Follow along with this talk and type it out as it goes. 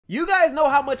You guys know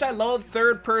how much I love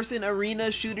third-person arena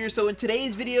shooters, so in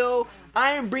today's video,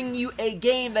 I am bringing you a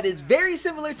game that is very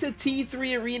similar to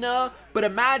T3 Arena, but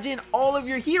imagine all of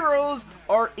your heroes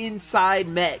are inside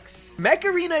mechs. Mech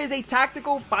Arena is a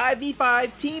tactical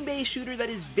 5v5 team-based shooter that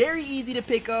is very easy to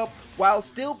pick up while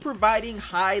still providing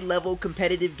high-level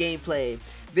competitive gameplay.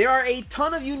 There are a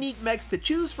ton of unique mechs to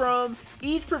choose from,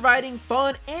 each providing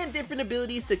fun and different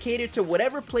abilities to cater to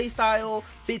whatever playstyle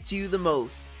fits you the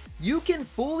most. You can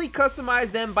fully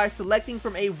customize them by selecting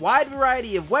from a wide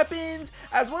variety of weapons,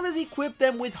 as well as equip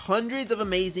them with hundreds of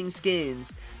amazing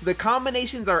skins. The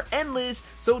combinations are endless,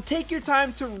 so take your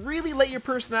time to really let your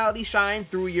personality shine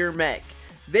through your mech.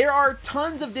 There are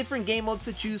tons of different game modes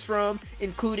to choose from,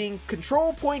 including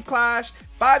Control Point Clash,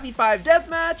 5v5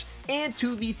 Deathmatch, and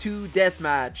 2v2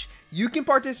 Deathmatch. You can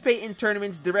participate in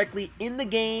tournaments directly in the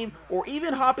game, or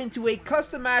even hop into a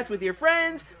custom match with your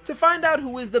friends to find out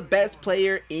who is the best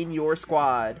player in your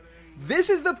squad. This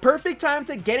is the perfect time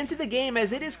to get into the game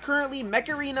as it is currently Mech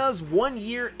Arena's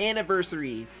 1-year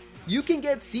anniversary. You can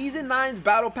get Season 9's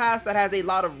Battle Pass that has a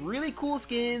lot of really cool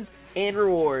skins and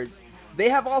rewards. They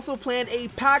have also planned a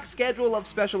packed schedule of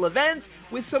special events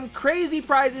with some crazy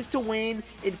prizes to win,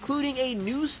 including a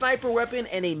new sniper weapon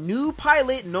and a new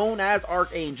pilot known as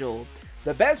Archangel.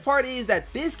 The best part is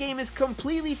that this game is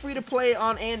completely free to play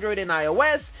on Android and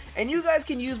iOS, and you guys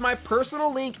can use my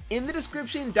personal link in the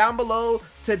description down below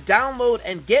to download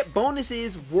and get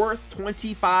bonuses worth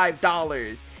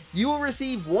 $25. You will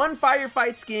receive one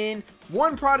Firefight skin,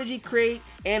 one Prodigy crate,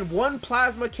 and one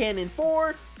Plasma Cannon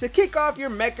 4 to kick off your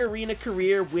Mech Arena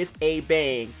career with a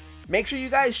bang. Make sure you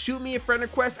guys shoot me a friend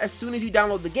request as soon as you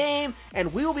download the game,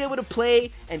 and we will be able to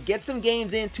play and get some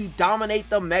games in to dominate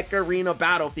the Mech Arena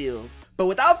battlefield. But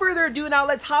without further ado, now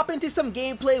let's hop into some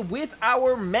gameplay with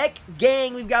our mech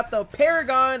gang. We've got the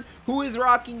Paragon, who is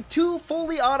rocking 2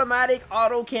 fully automatic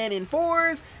auto cannon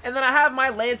 4s, and then I have my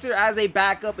Lancer as a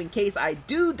backup in case I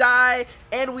do die,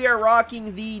 and we are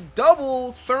rocking the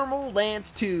double thermal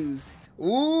lance 2s.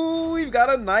 Ooh, we've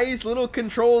got a nice little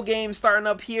control game starting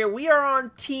up here. We are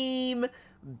on Team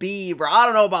B, bro. I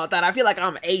don't know about that. I feel like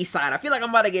I'm A side. I feel like I'm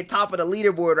about to get top of the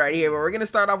leaderboard right here, but we're gonna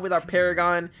start off with our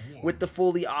Paragon with the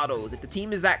fully autos. If the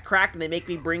team is that cracked and they make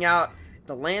me bring out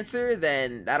the Lancer,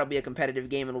 then that'll be a competitive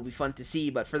game and it'll be fun to see.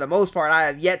 But for the most part, I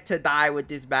have yet to die with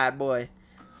this bad boy.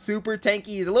 Super tanky.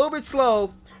 He's a little bit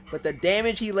slow, but the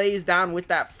damage he lays down with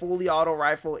that fully auto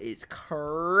rifle is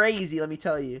crazy, let me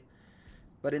tell you.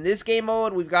 But in this game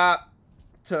mode, we've got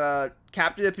to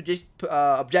capture the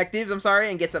objectives,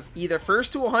 and get to either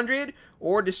first to 100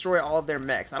 or destroy all of their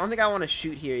mechs. I don't think I want to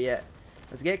shoot here yet.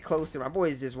 Let's get closer. My boy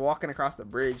is just walking across the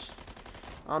bridge.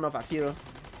 I don't know if I feel...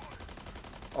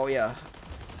 Oh yeah.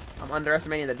 I'm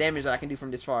underestimating the damage that I can do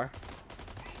from this far.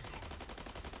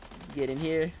 Let's get in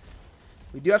here.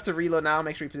 We do have to reload now.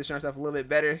 Make sure we position ourselves a little bit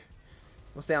better.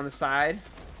 We'll stay on the side.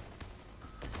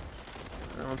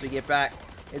 And once we get back,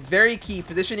 it's very key.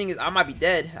 Positioning is... I might be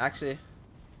dead, actually.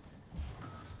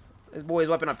 This boy's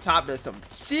weapon up top does some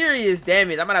serious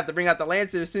damage. I might have to bring out the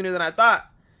Lancer sooner than I thought.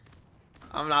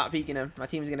 I'm not peeking him. My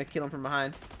team's gonna kill him from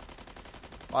behind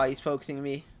while he's focusing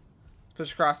me.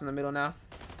 Push across in the middle now.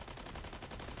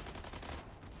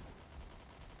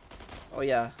 Oh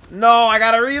yeah. No, I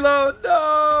gotta reload.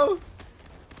 No.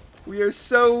 We are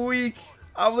so weak.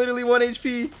 I'm literally 1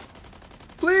 HP.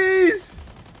 Please.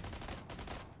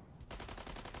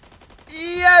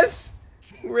 Yes.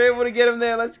 We're able to get him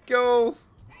there. Let's go.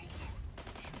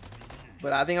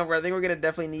 But I think we're gonna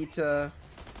definitely need to.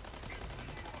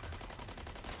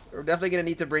 We're definitely gonna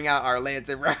need to bring out our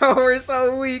Lancer, bro. We're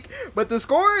so weak. But the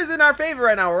score is in our favor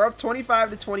right now. We're up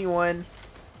 25-21.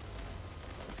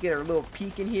 Let's get a little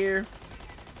peek in here.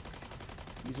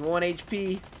 He's 1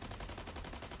 HP.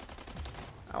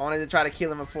 I wanted to try to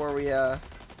kill him before we Oh,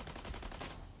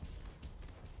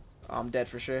 I'm dead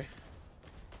for sure.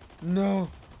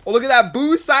 No. Oh, look at that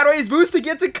boost, sideways boost to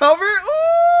get to cover.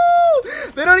 Ooh!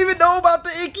 They don't even know about the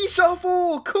Icky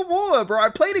Shuffle. Come on, bro. I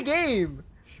played a game.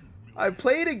 Let's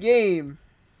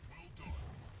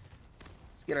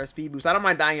get our speed boost. I don't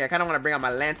mind dying here. I kind of want to bring out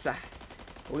my Lancer.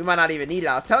 But we might not even need it.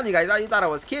 I was telling you guys, you thought I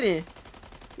was kidding.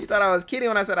 You thought I was kidding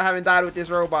when I said I haven't died with this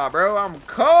robot, bro. I'm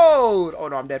cold. Oh,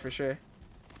 no, I'm dead for sure.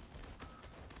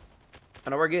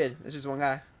 Oh, no, we're good. There's just one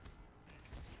guy.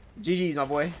 GG's, my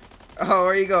boy. Oh,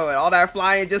 where you going? All that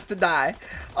flying just to die.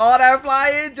 All that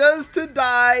flying just to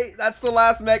die. That's the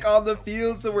last mech on the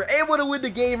field, so we're able to win the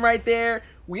game right there.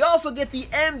 We also get the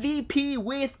MVP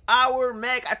with our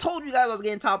mech. I told you guys I was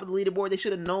getting top of the leaderboard. They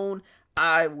should have known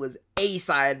I was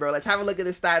A-side, bro. Let's have a look at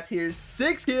the stats here.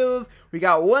 6 kills. We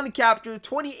got 1 capture,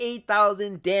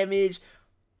 28,000 damage.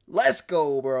 Let's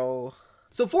go, bro.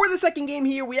 So for the second game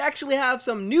here, we actually have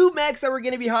some new mechs that we're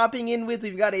going to be hopping in with.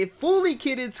 We've got a fully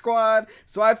kitted squad,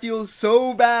 so I feel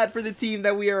so bad for the team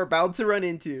that we are about to run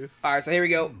into. Alright, so here we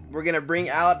go. We're going to bring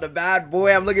out the bad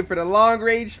boy. I'm looking for the long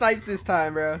range snipes this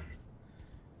time, bro.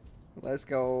 Let's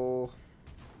go.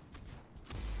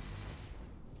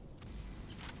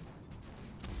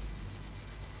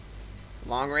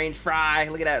 Long range fry.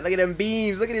 Look at that. Look at them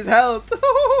beams. Look at his health.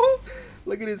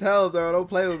 Look at his health, bro. Don't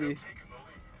play with me.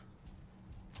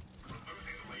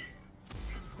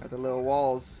 Got the little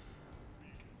walls.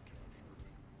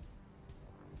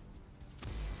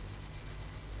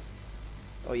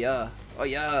 Oh yeah. Oh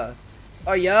yeah.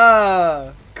 Oh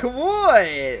yeah. Come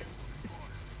on.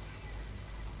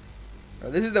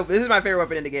 Bro, this is my favorite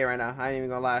weapon in the game right now. I ain't even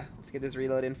gonna lie. Let's get this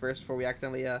reload in first before we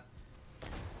accidentally there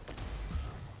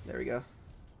we go.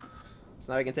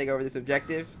 So now we can take over this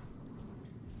objective.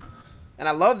 And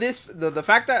I love this, the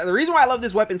fact that, the reason why I love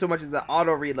this weapon so much is the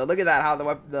auto reload. Look at that, how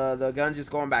the gun's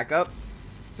just going back up.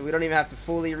 So we don't even have to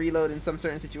fully reload in some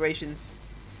certain situations.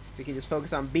 We can just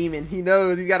focus on beaming. He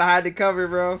knows he's got to hide the cover,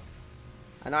 bro.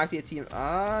 I know I see a team. Do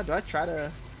I try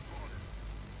to?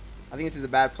 I think this is a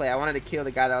bad play. I wanted to kill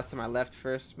the guy that was to my left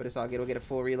first, but it's all good. We'll get a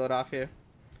full reload off here.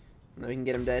 And then we can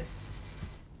get him dead.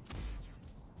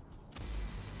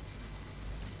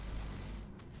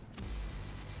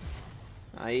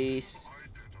 Nice.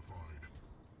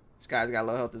 This guy's got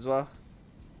low health as well.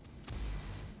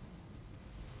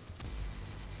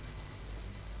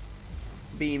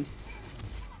 Beamed.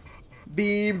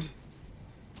 Beamed.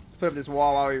 Let's put up this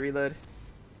wall while we reload.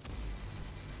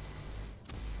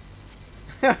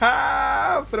 Put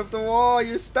up the wall.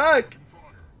 You're stuck.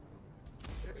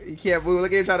 You can't move.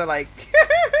 Look at him trying to like.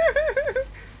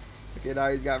 Okay, now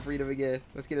he's got freedom again.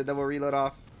 Let's get a double reload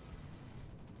off.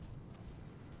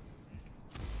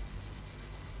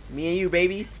 Me and you,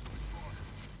 baby.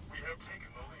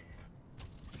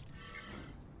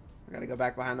 I gotta go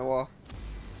back behind the wall.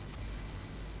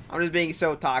 I'm just being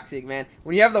so toxic, man.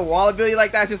 When you have the wall ability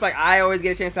like that, it's just like I always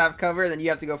get a chance to have cover, then you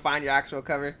have to go find your actual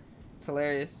cover. It's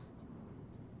hilarious.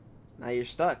 Now you're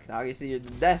stuck. Obviously, you're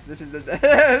the death. This is the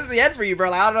this is the end for you, bro.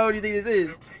 Like, I don't know what you think this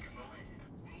is.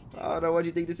 I don't know what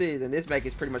you think this is. And this mech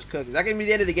is pretty much cooked. Is that gonna be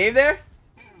the end of the game there?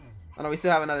 Oh no, we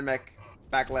still have another mech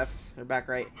back left or back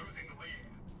right.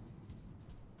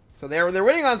 So they're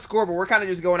winning on score, but we're kind of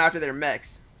just going after their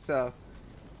mechs. So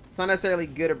it's not necessarily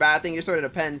good or bad thing. It just sort of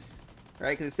depends,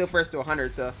 right? Because it's still first to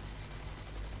 100. So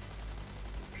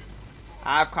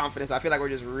I have confidence. I feel like we're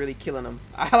just really killing them.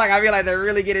 I feel like they're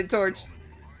really getting torched.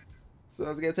 So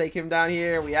let's go take him down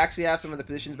here. We actually have some of the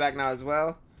positions back now as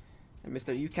well. And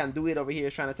Mr. You Can Do It over here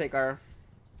is trying to take our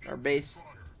base.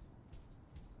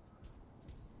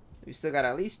 We still got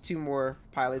at least 2 more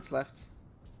pilots left.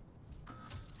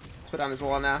 Put on this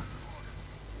wall now.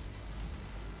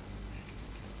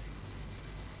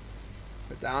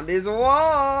 Put down this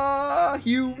wall.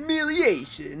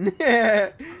 Humiliation.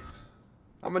 I'm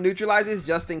gonna neutralize this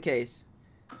just in case.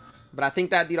 But I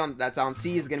think that dude that's on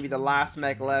C is gonna be the last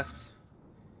mech left.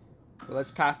 So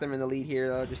let's pass them in the lead here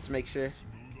though, just to make sure.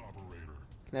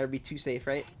 Can never be too safe,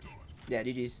 right? Yeah,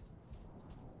 GG's.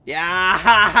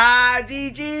 Yeah,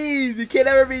 GG's. You can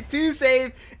never be too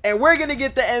safe. And we're gonna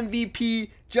get the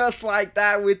MVP. Just like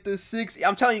that with the 6.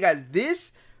 I'm telling you guys,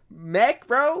 this mech,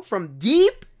 bro, from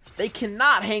deep, they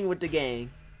cannot hang with the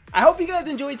gang. I hope you guys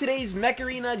enjoyed today's Mech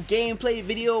Arena gameplay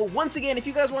video. Once again, if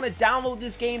you guys want to download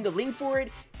this game, the link for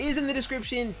it is in the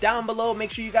description down below.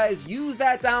 Make sure you guys use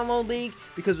that download link,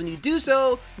 because when you do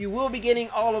so, you will be getting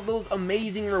all of those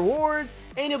amazing rewards,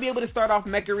 and you'll be able to start off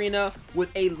Mech Arena with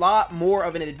a lot more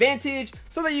of an advantage,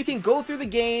 so that you can go through the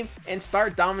game and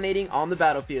start dominating on the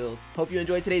battlefield. Hope you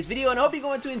enjoyed today's video, and I hope you're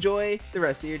going to enjoy the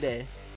rest of your day.